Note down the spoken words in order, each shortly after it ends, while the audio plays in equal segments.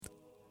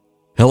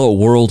Hello,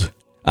 world.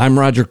 I'm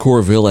Roger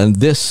Corville, and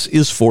this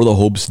is For the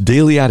Hope's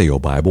Daily Audio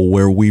Bible,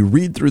 where we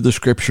read through the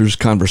Scriptures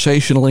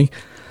conversationally,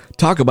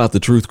 talk about the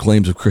truth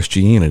claims of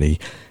Christianity,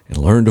 and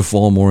learn to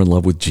fall more in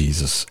love with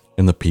Jesus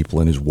and the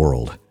people in His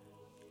world.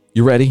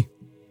 You ready?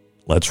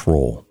 Let's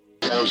roll.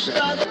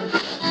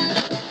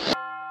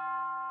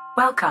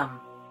 Welcome.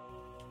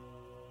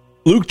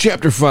 Luke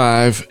chapter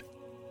 5,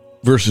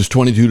 verses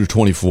 22 to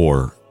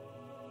 24.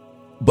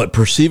 But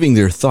perceiving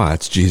their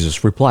thoughts,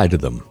 Jesus replied to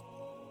them,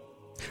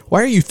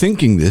 "Why are you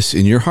thinking this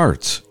in your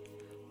hearts?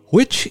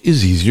 Which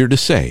is easier to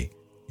say,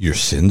 'Your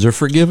sins are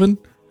forgiven,'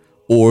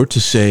 or to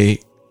say,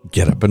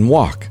 'Get up and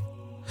walk'?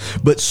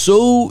 But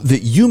so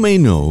that you may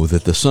know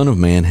that the Son of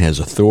Man has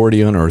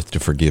authority on earth to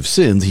forgive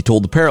sins," he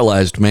told the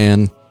paralyzed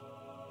man,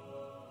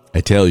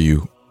 "I tell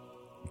you,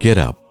 get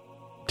up,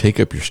 take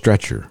up your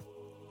stretcher,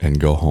 and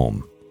go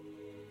home."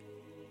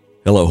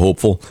 Hello,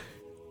 hopeful.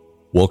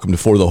 Welcome to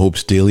For the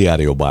Hope's Daily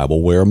Audio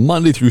Bible, where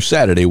Monday through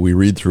Saturday we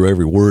read through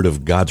every word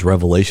of God's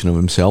revelation of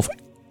Himself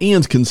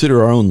and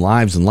consider our own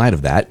lives in light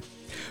of that.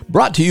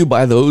 Brought to you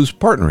by those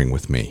partnering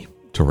with me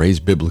to raise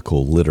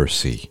biblical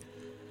literacy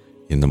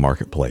in the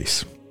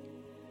marketplace.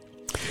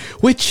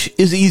 Which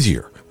is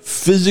easier,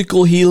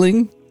 physical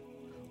healing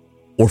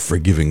or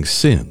forgiving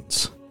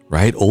sins,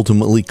 right?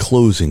 Ultimately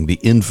closing the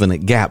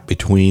infinite gap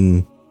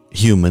between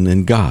human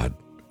and God.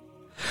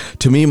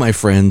 To me, my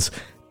friends,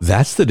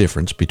 that's the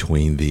difference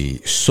between the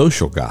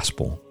social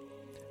gospel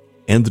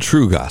and the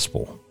true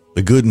gospel,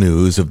 the good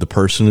news of the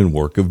person and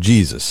work of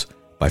Jesus,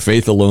 by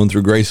faith alone,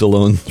 through grace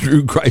alone,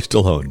 through Christ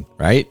alone,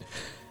 right?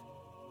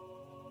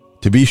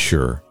 To be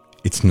sure,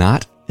 it's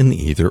not an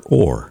either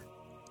or.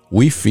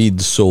 We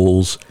feed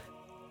souls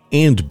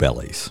and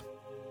bellies.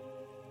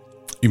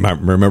 You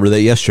might remember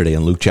that yesterday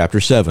in Luke chapter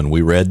 7,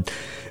 we read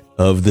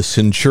of the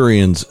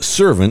centurion's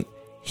servant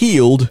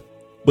healed.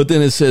 But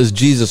then it says,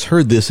 Jesus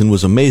heard this and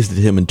was amazed at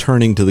him, and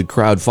turning to the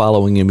crowd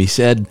following him, he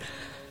said,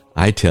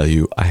 "I tell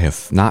you, I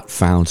have not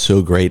found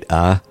so great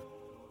a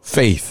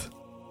faith,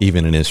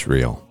 even in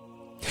Israel."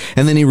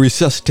 And then he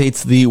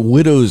resuscitates the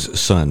widow's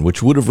son,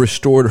 which would have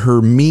restored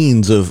her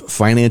means of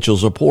financial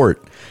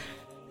support.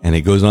 And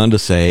it goes on to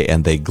say,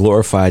 "And they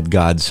glorified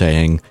God,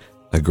 saying,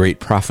 a great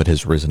prophet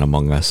has risen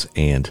among us,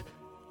 and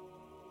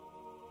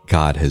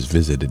God has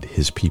visited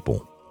His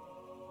people."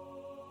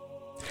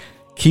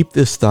 Keep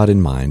this thought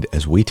in mind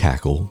as we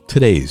tackle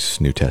today's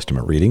New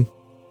Testament reading,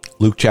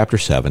 Luke chapter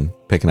 7,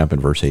 picking up in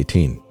verse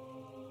 18.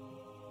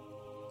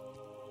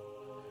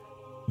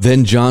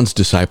 Then John's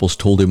disciples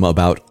told him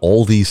about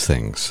all these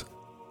things.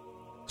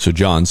 So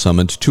John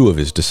summoned 2 of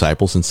his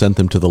disciples and sent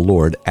them to the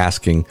Lord,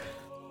 asking,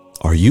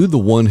 "Are you the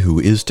one who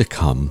is to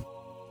come,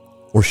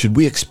 or should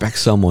we expect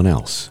someone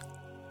else?"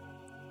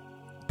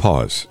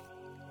 Pause.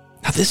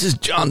 Now this is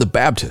John the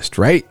Baptist,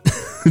 right?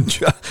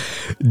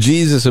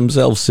 Jesus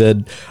himself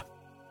said,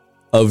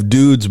 of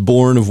dudes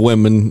born of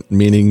women,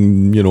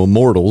 meaning,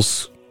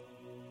 mortals,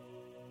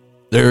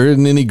 there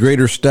isn't any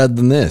greater stud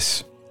than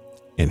this.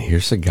 And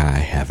here's a guy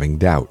having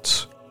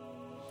doubts.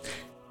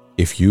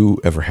 If you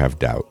ever have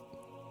doubt,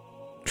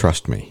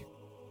 trust me,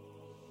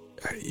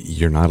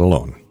 you're not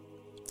alone.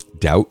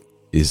 Doubt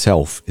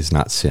itself is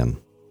not sin,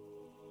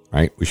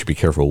 right? We should be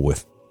careful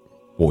with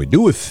what we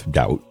do with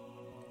doubt.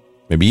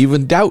 Maybe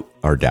even doubt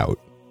our doubt,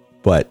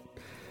 but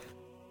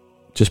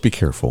just be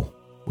careful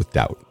with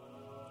doubt.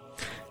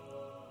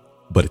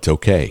 But it's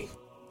okay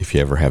if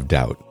you ever have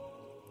doubt.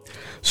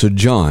 So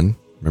John,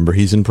 remember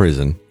he's in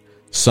prison,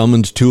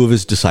 summoned 2 of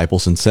his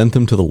disciples and sent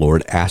them to the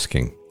Lord,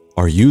 asking,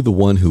 "Are you the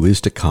one who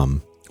is to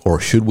come, or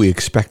should we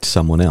expect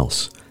someone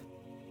else?"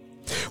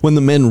 When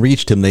the men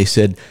reached him, they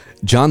said,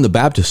 "John the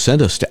Baptist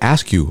sent us to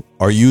ask you,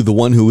 are you the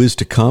one who is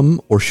to come,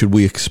 or should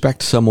we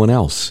expect someone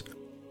else?"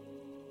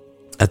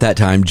 At that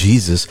time,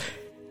 Jesus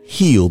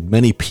healed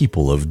many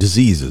people of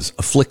diseases,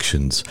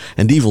 afflictions,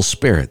 and evil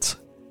spirits,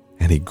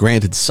 and he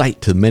granted sight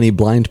to many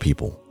blind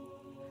people.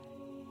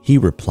 He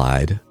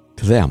replied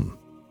to them,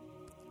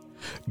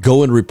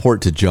 "Go and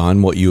report to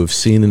John what you have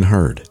seen and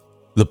heard.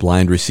 The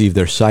blind receive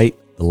their sight,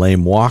 the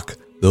lame walk,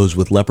 those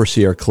with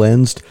leprosy are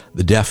cleansed,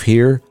 the deaf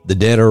hear, the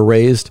dead are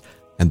raised,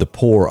 and the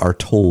poor are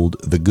told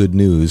the good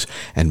news.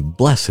 And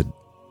blessed,"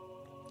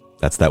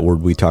 that's that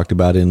word we talked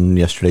about in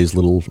yesterday's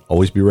little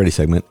Always Be Ready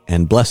segment,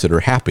 "and blessed or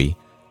happy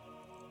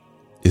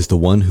is the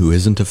one who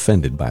isn't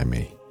offended by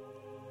me."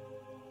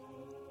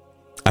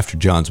 After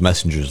John's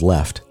messengers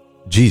left,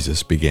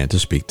 Jesus began to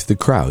speak to the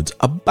crowds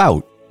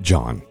about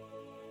John.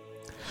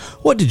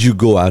 "What did you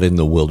go out in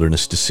the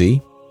wilderness to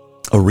see?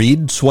 A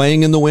reed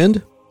swaying in the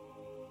wind?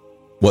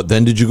 What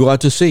then did you go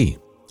out to see?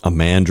 A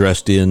man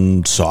dressed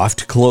in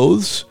soft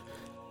clothes?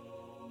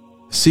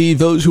 See,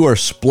 those who are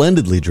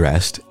splendidly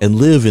dressed and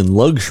live in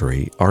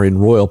luxury are in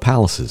royal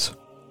palaces.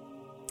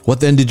 What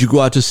then did you go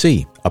out to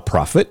see? A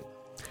prophet?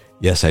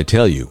 Yes, I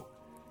tell you,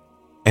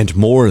 and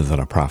more than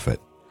a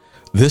prophet.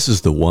 This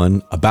is the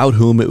one about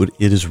whom it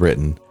is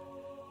written,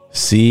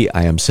 'See,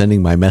 I am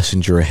sending my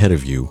messenger ahead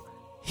of you.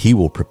 He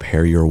will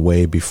prepare your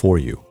way before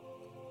you.'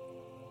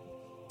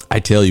 I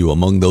tell you,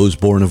 among those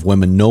born of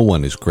women, no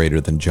one is greater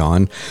than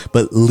John,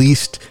 but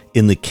least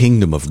in the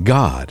kingdom of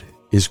God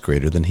is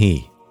greater than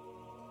he."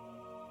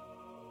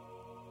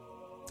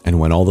 And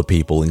when all the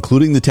people,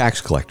 including the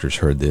tax collectors,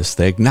 heard this,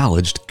 they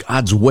acknowledged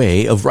God's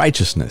way of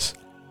righteousness,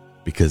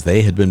 because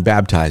they had been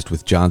baptized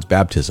with John's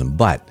baptism.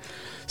 But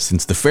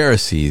since the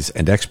Pharisees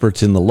and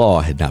experts in the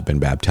law had not been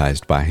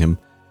baptized by him,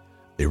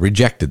 they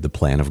rejected the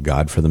plan of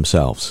God for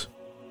themselves.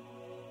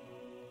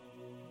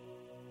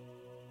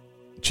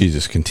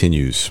 Jesus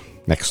continues,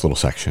 next little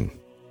section.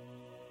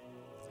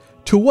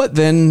 "To what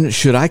then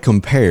should I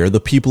compare the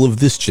people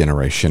of this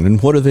generation,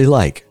 and what are they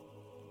like?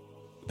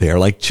 They are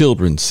like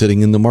children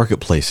sitting in the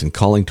marketplace and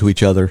calling to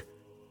each other,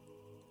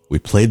 'We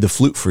played the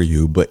flute for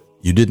you, but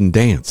you didn't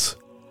dance.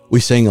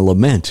 We sang a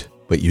lament,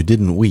 but you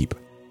didn't weep.'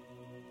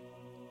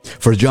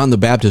 For John the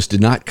Baptist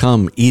did not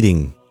come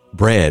eating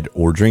bread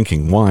or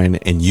drinking wine,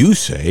 and you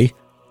say,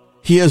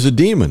 'He has a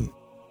demon.'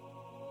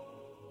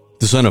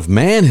 The Son of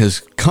Man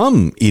has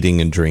come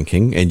eating and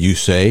drinking, and you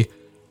say,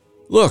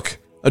 'Look,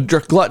 a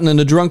glutton and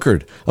a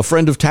drunkard, a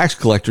friend of tax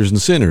collectors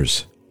and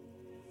sinners.'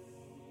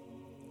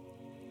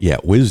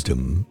 Yet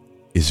wisdom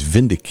is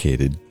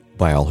vindicated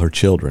by all her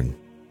children."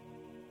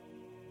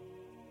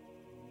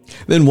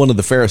 Then one of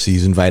the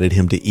Pharisees invited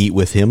him to eat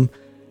with him.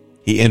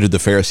 He entered the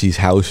Pharisee's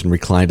house and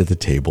reclined at the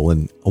table,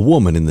 and a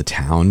woman in the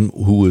town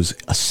who was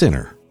a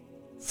sinner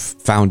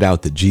found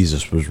out that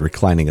Jesus was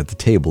reclining at the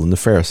table in the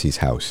Pharisee's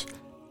house.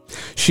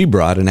 She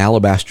brought an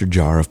alabaster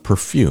jar of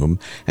perfume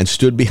and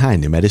stood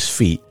behind him at his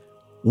feet,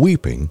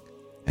 weeping,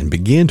 and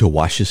began to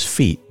wash his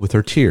feet with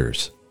her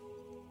tears.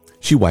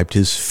 She wiped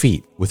his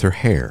feet with her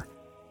hair,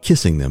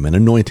 kissing them and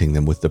anointing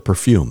them with the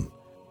perfume.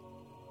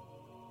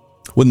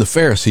 When the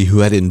Pharisee who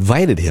had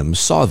invited him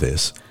saw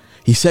this,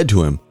 he said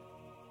to him,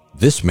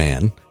 "This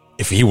man,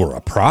 if he were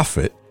a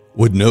prophet,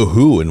 would know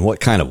who and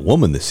what kind of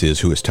woman this is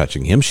who is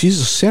touching him.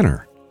 She's a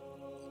sinner."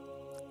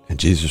 And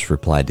Jesus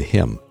replied to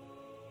him,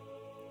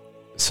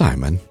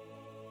 "Simon,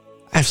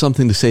 I have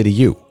something to say to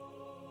you."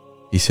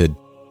 He said,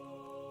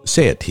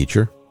 "Say it,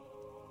 teacher."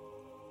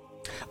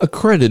 "A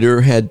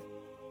creditor had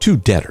 2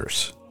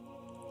 debtors.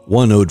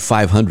 One owed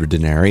 500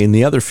 denarii and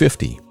the other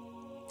 50.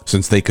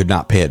 Since they could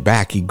not pay it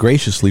back, he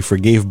graciously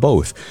forgave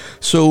both.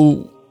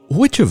 So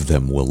which of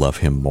them will love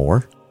him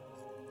more?"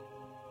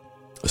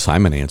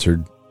 Simon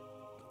answered,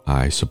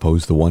 "I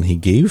suppose the one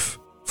he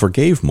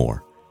forgave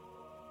more."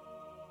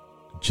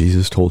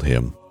 Jesus told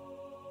him,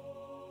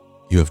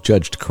 "You have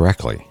judged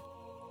correctly."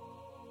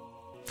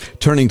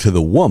 Turning to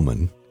the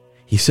woman,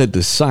 he said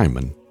to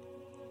Simon,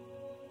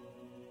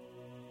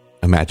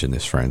 imagine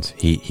this, friends.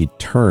 He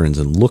turns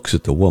and looks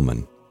at the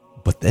woman,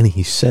 but then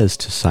he says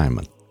to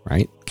Simon,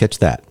 right? Catch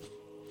that.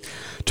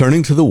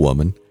 Turning to the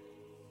woman,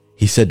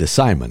 he said to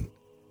Simon,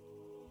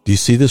 "Do you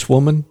see this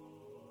woman?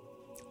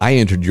 I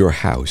entered your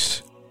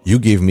house. You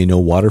gave me no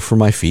water for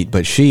my feet,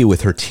 but she,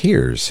 with her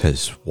tears,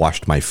 has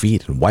washed my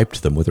feet and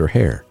wiped them with her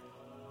hair.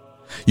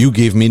 You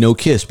gave me no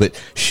kiss, but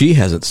she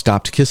hasn't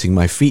stopped kissing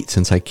my feet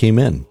since I came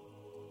in.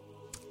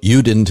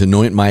 You didn't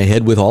anoint my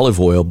head with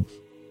olive oil,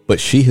 but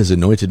she has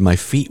anointed my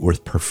feet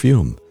with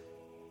perfume.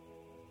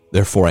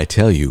 Therefore I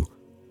tell you,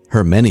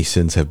 her many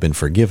sins have been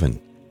forgiven.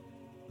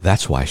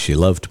 That's why she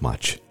loved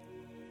much.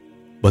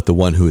 But the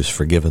one who is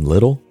forgiven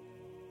little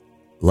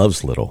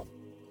loves little."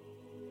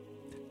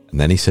 And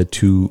then he said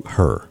to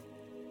her,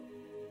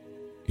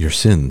 "Your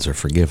sins are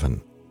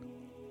forgiven."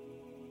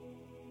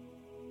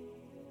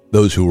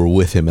 Those who were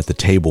with him at the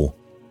table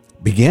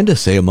began to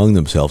say among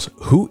themselves,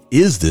 "Who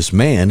is this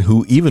man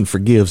who even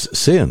forgives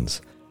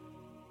sins?"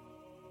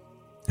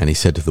 And he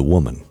said to the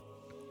woman,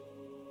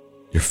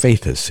 "Your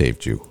faith has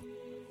saved you.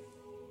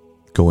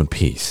 Go in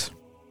peace."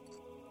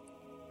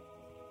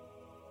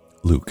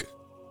 Luke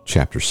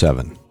chapter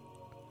 7.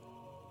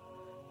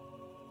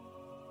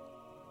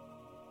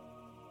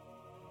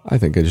 I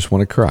think I just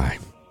want to cry.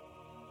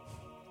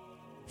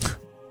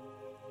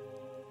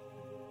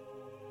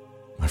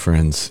 My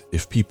friends,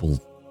 if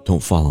people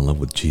don't fall in love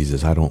with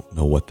Jesus, I don't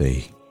know what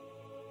you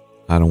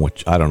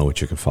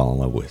can fall in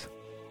love with.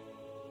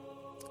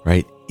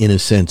 Right? In a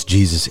sense,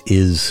 Jesus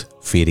is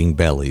feeding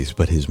bellies,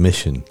 but his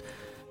mission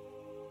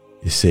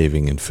is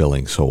saving and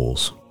filling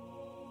souls.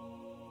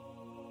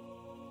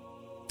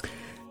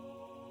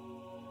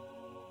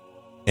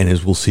 And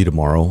as we'll see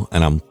tomorrow,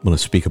 and I'm going to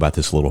speak about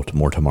this a little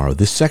more tomorrow,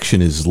 this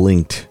section is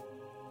linked,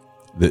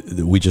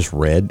 that we just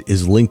read,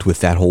 is linked with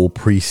that whole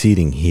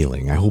preceding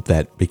healing. I hope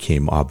that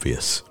became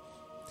obvious.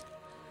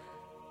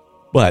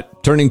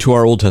 But turning to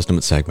our Old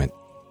Testament segment,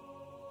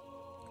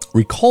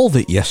 recall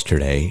that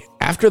yesterday,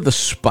 after the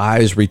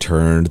spies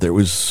returned, there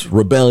was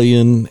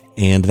rebellion,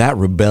 and that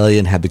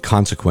rebellion had the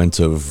consequence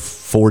of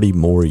 40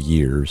 more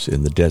years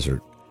in the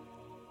desert.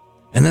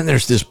 And then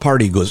there's this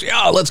party goes,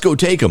 "Yeah, let's go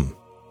take them."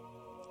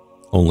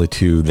 Only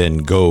to then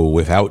go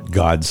without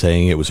God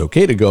saying it was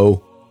okay to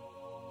go.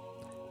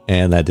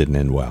 And that didn't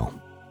end well.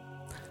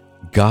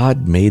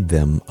 God made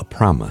them a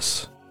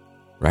promise,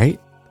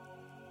 right?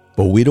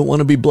 But we don't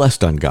want to be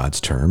blessed on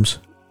God's terms.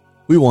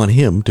 We want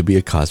him to be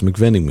a cosmic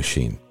vending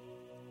machine.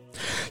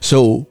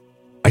 So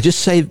I just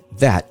say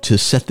that to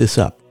set this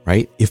up,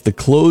 right? If the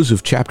close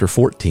of chapter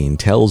 14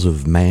 tells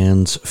of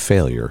man's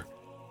failure,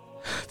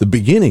 the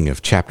beginning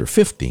of chapter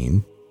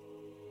 15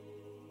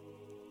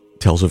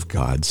 tells of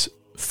God's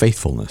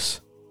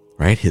faithfulness,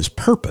 right? His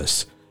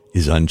purpose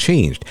is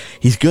unchanged.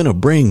 He's going to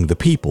bring the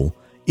people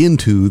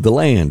into the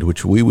land,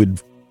 which we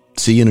would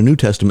see in a New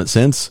Testament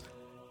sense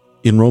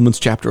in Romans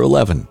chapter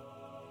 11.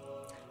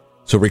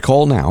 So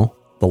recall now,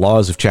 the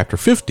laws of chapter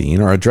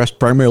 15 are addressed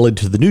primarily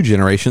to the new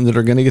generation that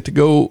are going to get to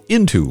go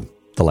into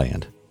the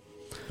land.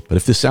 But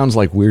if this sounds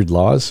like weird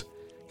laws,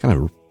 kind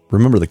of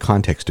remember the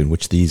context in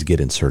which these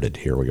get inserted.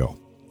 Here we go.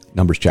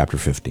 Numbers chapter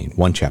 15,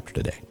 one chapter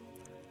today.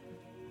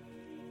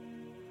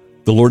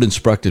 The Lord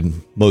instructed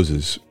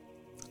Moses,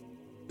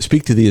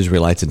 "Speak to the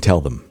Israelites and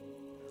tell them,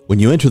 when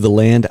you enter the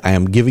land I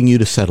am giving you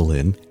to settle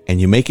in, and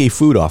you make a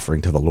food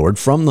offering to the Lord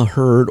from the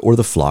herd or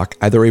the flock,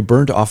 either a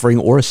burnt offering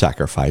or a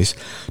sacrifice,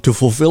 to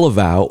fulfill a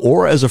vow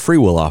or as a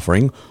freewill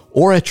offering,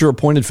 or at your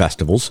appointed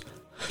festivals,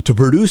 to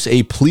produce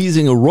a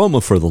pleasing aroma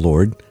for the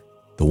Lord,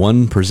 the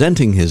one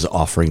presenting his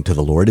offering to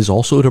the Lord is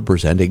also to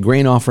present a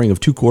grain offering of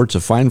 2 quarts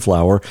of fine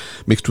flour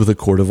mixed with a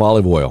quart of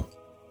olive oil.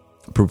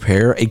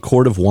 Prepare a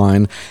quart of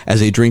wine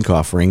as a drink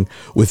offering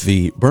with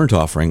the burnt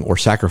offering or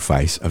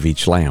sacrifice of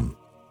each lamb.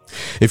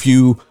 If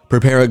you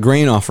prepare a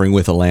grain offering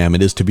with a lamb,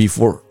 it is to be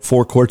 4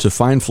 quarts of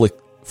fine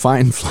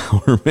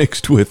flour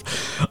mixed with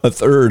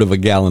 1/3 of a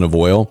gallon of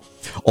oil.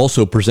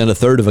 Also present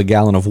 1/3 of a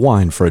gallon of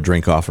wine for a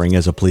drink offering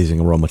as a pleasing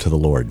aroma to the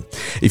Lord.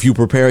 If you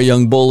prepare a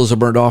young bull as a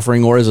burnt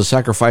offering or as a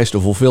sacrifice to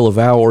fulfill a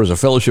vow or as a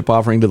fellowship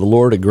offering to the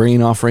Lord, a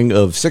grain offering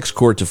of 6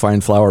 quarts of fine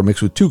flour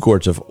mixed with 2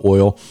 quarts of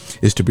oil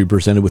is to be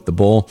presented with the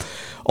bull.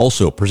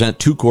 Also present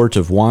 2 quarts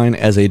of wine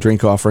as a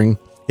drink offering.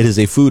 It is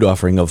a food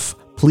offering of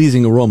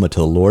pleasing aroma to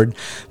the Lord.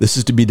 This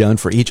is to be done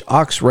for each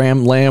ox,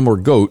 ram, lamb, or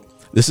goat.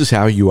 This is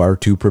how you are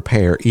to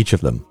prepare each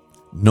of them,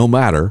 no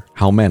matter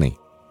how many.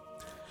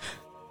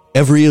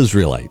 Every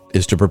Israelite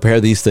is to prepare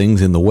these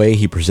things in the way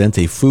he presents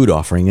a food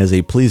offering as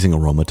a pleasing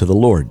aroma to the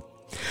Lord.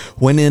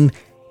 When an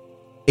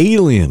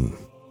alien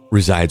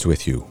resides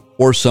with you,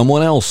 or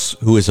someone else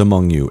who is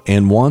among you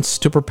and wants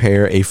to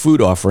prepare a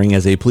food offering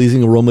as a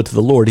pleasing aroma to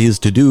the Lord, he is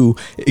to do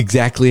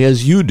exactly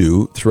as you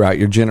do throughout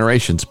your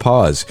generations."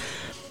 Pause.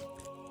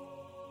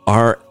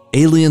 Are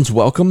aliens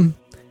welcome?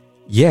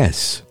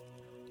 Yes,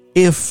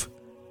 if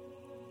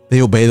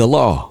they obey the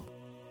law.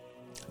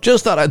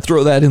 Just thought I'd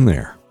throw that in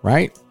there,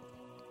 right?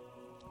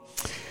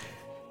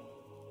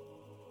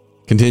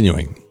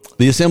 Continuing,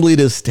 the assembly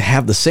is to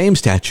have the same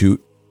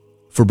statute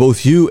for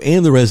both you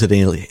and the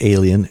resident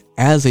alien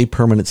as a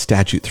permanent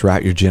statute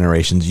throughout your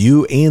generations.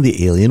 You and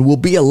the alien will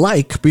be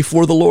alike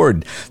before the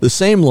Lord. The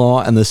same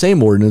law and the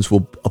same ordinance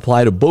will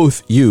apply to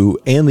both you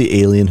and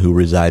the alien who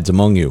resides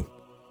among you.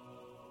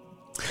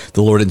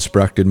 The Lord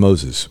instructed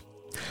Moses,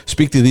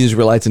 "Speak to the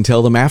Israelites and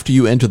tell them, after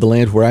you enter the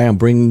land where I am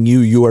bringing you,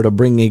 you are to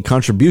bring a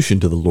contribution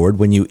to the Lord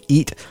when you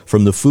eat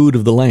from the food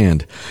of the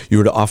land. You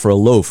are to offer a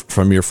loaf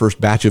from your first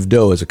batch of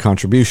dough as a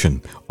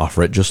contribution.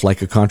 Offer it just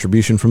like a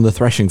contribution from the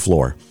threshing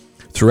floor.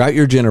 Throughout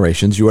your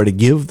generations, you are to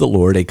give the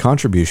Lord a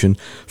contribution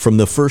from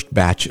the first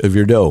batch of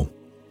your dough.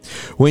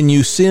 When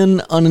you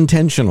sin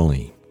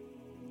unintentionally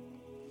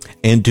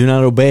and do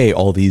not obey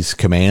all these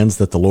commands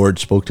that the Lord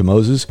spoke to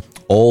Moses,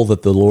 all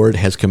that the Lord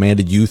has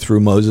commanded you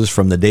through Moses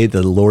from the day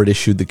that the Lord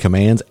issued the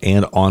commands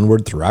and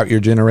onward throughout your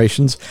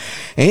generations,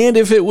 and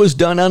if it was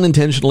done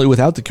unintentionally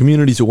without the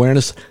community's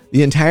awareness,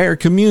 the entire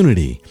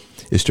community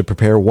is to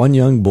prepare 1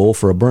 young bull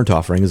for a burnt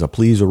offering as a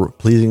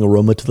pleasing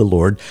aroma to the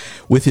Lord,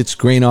 with its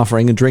grain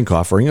offering and drink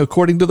offering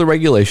according to the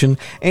regulation,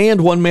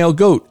 and 1 male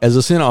goat as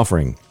a sin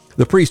offering.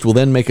 The priest will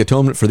then make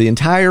atonement for the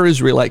entire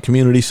Israelite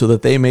community so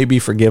that they may be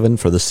forgiven,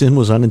 for the sin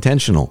was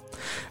unintentional.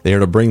 They are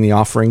to bring the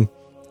offering,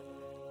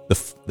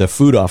 the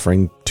food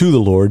offering, to the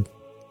Lord,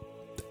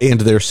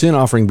 and their sin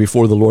offering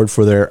before the Lord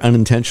for their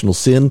unintentional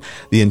sin.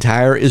 The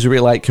entire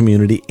Israelite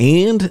community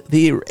and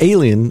the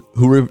alien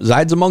who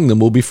resides among them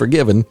will be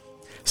forgiven,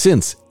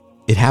 since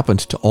it happened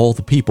to all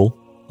the people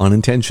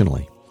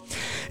unintentionally.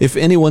 If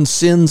anyone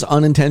sins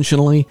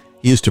unintentionally,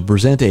 he is to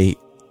present a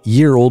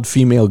year-old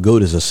female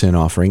goat as a sin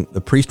offering.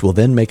 The priest will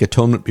then make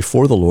atonement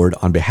before the Lord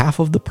on behalf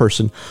of the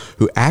person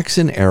who acts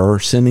in error,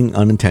 sinning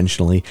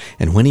unintentionally,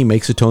 and when he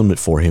makes atonement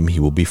for him, he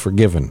will be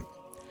forgiven.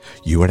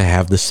 You are to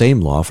have the same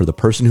law for the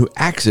person who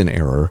acts in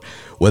error,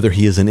 whether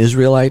he is an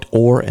Israelite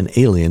or an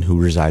alien who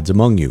resides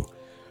among you.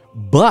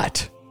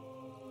 But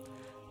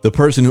the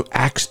person who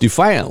acts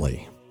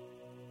defiantly,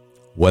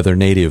 whether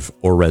native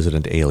or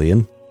resident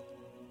alien,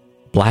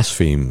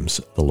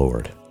 blasphemes the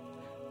Lord.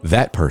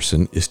 That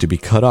person is to be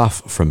cut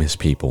off from his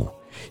people.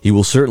 He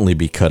will certainly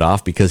be cut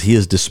off because he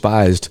has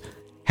despised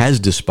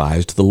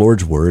the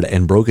Lord's word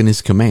and broken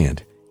his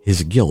command.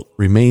 His guilt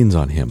remains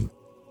on him.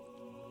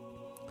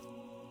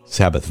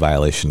 Sabbath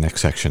violation,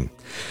 next section.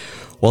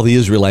 While the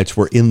Israelites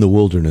were in the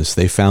wilderness,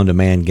 they found a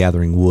man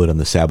gathering wood on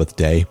the Sabbath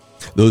day.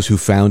 Those who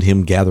found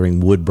him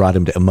gathering wood brought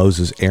him to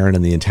Moses, Aaron,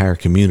 and the entire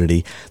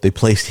community. They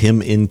placed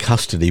him in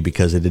custody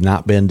because it had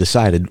not been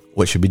decided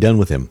what should be done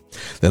with him.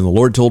 Then the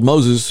Lord told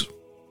Moses,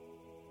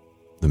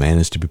 The man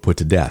is to be put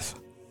to death.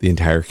 The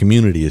entire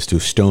community is to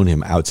stone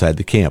him outside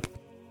the camp.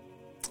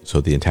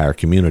 So the entire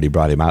community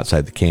brought him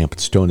outside the camp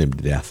and stoned him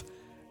to death,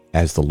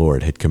 as the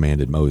Lord had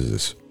commanded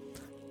Moses.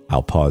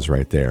 I'll pause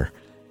right there.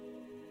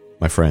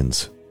 My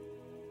friends,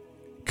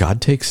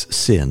 God takes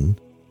sin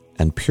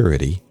and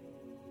purity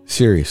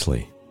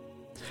seriously.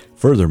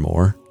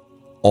 Furthermore,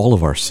 all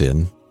of our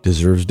sin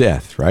deserves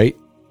death, right?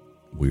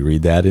 We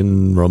read that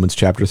in Romans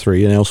chapter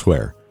 3 and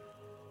elsewhere.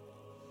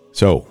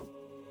 So,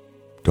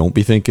 don't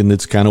be thinking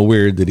it's kind of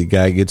weird that a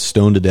guy gets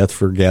stoned to death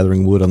for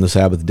gathering wood on the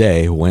Sabbath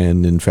day,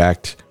 when, in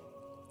fact,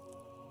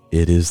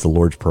 it is the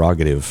Lord's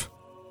prerogative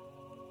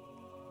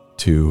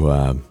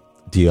to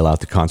deal out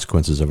the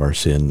consequences of our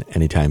sin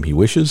anytime he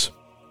wishes.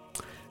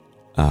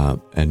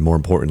 And more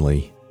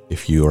importantly,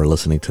 if you are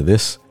listening to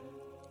this,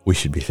 we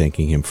should be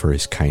thanking him for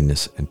his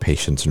kindness and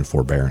patience and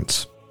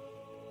forbearance.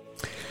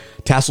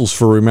 Tassels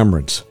for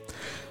remembrance.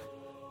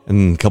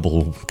 And a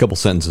couple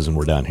sentences and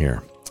we're done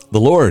here. The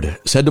Lord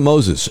said to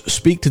Moses,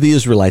 "Speak to the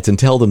Israelites and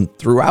tell them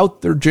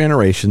throughout their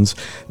generations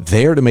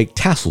they are to make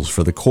tassels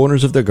for the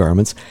corners of their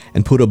garments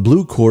and put a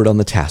blue cord on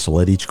the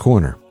tassel at each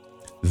corner.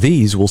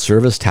 These will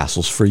serve as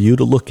tassels for you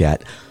to look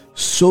at,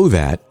 so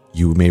that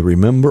you may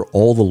remember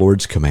all the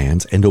Lord's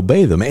commands and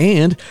obey them,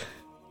 and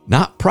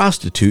not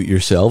prostitute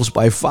yourselves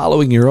by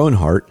following your own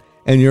heart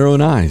and your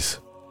own eyes.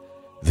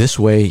 This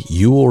way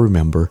you will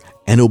remember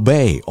and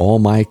obey all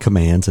my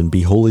commands and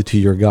be holy to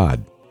your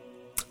God.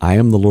 I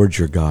am the Lord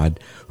your God,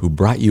 who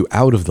brought you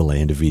out of the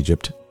land of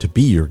Egypt to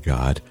be your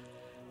God.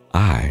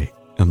 I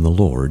am the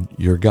Lord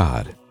your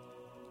God."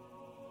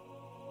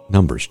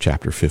 Numbers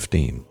chapter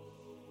 15.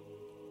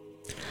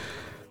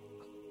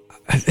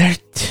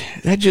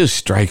 That just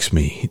strikes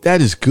me.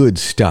 That is good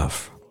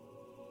stuff.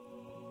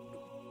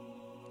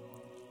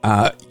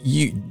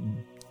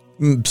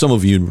 Some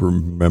of you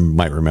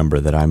might remember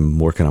that I'm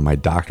working on my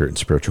doctorate in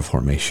spiritual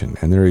formation,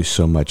 and there is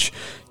so much,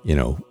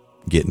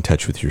 get in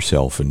touch with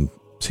yourself and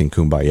sing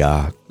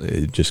Kumbaya.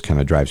 It just kind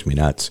of drives me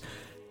nuts.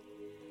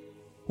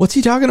 What's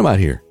he talking about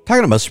here?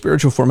 Talking about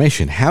spiritual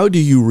formation. How do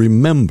you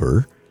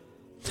remember?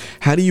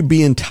 How do you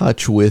be in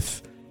touch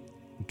with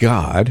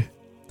God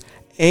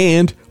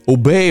and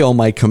obey all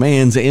my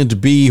commands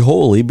and be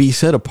holy, be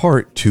set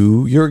apart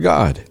to your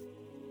God?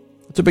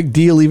 It's a big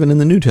deal even in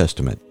the New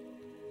Testament.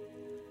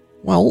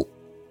 Well,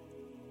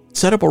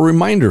 set up a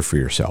reminder for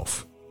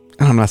yourself.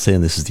 And I'm not saying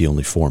this is the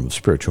only form of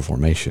spiritual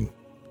formation.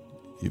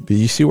 But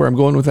you see where I'm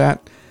going with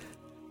that?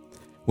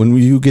 When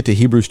you get to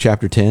Hebrews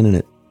chapter 10 and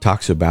it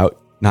talks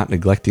about not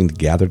neglecting to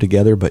gather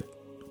together, but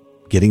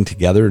getting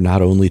together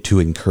not only to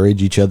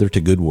encourage each other to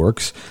good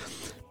works,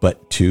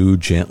 but to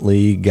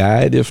gently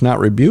guide, if not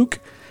rebuke,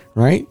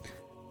 right?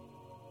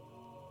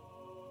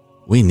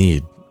 We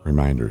need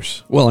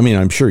reminders. Well,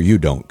 I'm sure you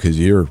don't, because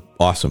you're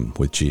awesome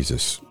with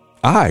Jesus.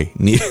 I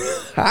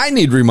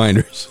need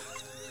reminders.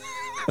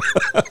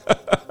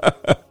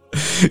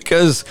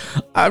 Because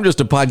I'm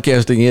just a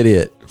podcasting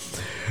idiot.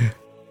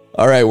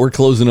 All right, we're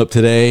closing up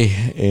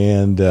today,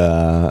 and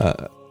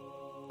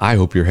I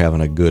hope you're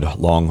having a good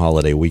long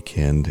holiday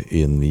weekend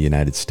in the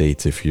United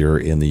States if you're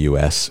in the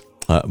U.S.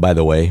 By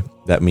the way,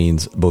 that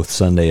means both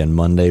Sunday and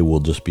Monday will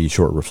just be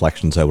short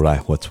reflections.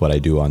 What's what I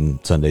do on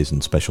Sundays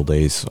and special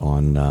days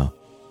on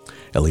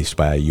at least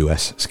by a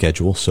U.S.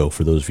 schedule. So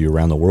for those of you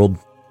around the world,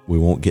 we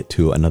won't get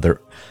to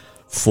another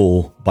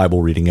full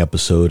Bible reading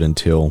episode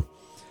until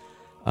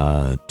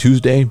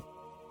Tuesday.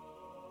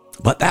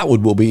 But that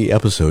will be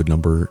episode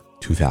number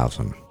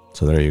 2000.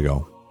 So there you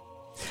go.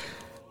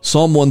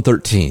 Psalm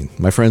 113.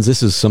 My friends,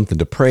 this is something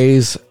to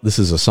praise. This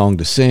is a song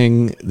to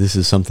sing. This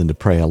is something to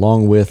pray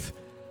along with.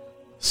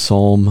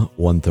 Psalm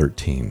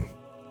 113.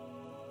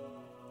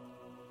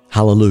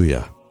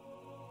 Hallelujah.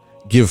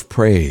 Give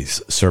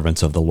praise,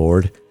 servants of the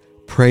Lord.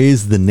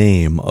 Praise the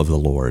name of the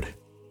Lord.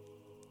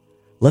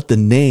 Let the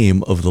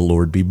name of the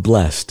Lord be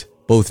blessed,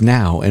 both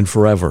now and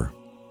forever.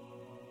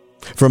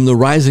 From the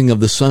rising of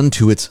the sun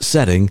to its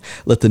setting,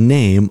 let the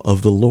name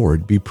of the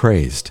Lord be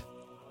praised.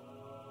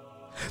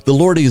 The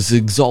Lord is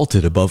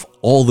exalted above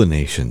all the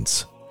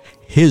nations,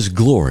 his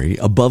glory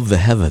above the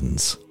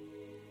heavens.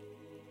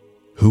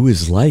 Who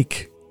is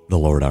like the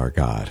Lord our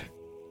God,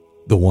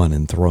 the one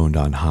enthroned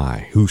on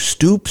high, who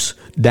stoops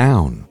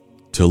down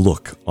to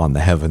look on the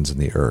heavens and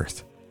the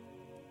earth?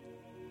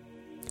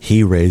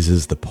 He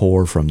raises the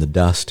poor from the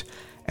dust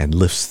and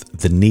lifts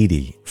the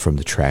needy from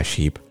the trash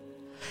heap,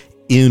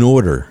 in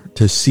order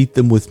to seat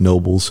them with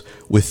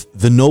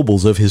the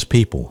nobles of his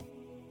people.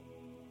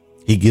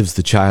 He gives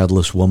the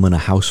childless woman a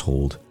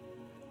household,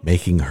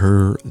 making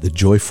her the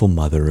joyful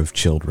mother of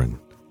children.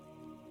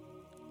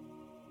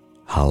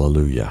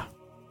 Hallelujah.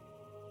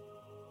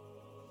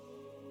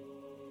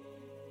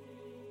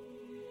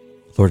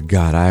 Lord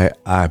God,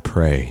 I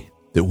pray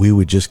that we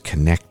would just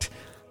connect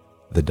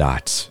the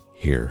dots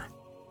here.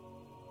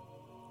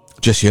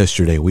 Just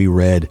yesterday, we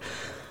read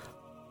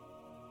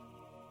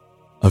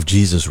of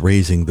Jesus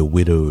raising the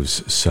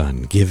widow's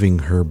son, giving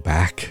her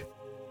back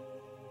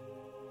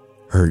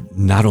her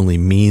not only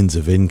means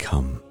of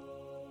income,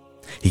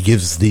 He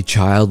gives the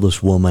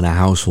childless woman a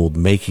household,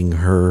 making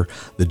her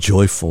the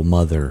joyful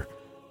mother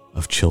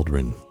of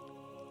children.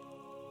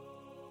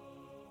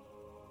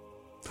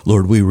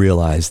 Lord, we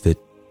realize that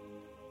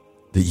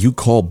you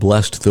call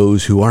blessed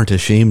those who aren't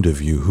ashamed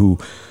of you,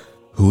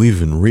 who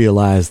even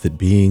realize that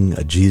being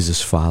a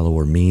Jesus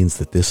follower means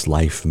that this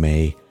life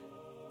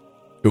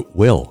it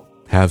will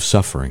have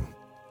suffering.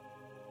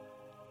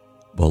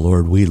 But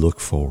Lord, we look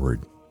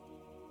forward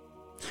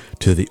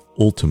to the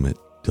ultimate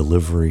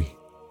delivery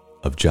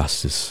of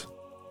justice,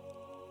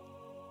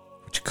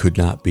 which could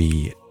not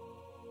be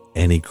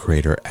any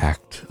greater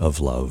act of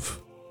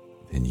love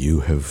than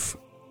you have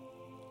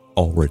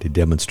already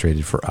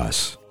demonstrated for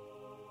us.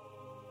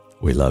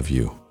 We love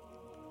you.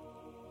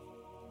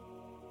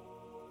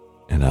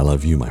 And I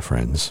love you, my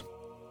friends.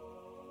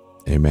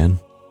 Amen.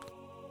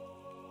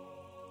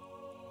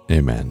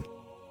 Amen.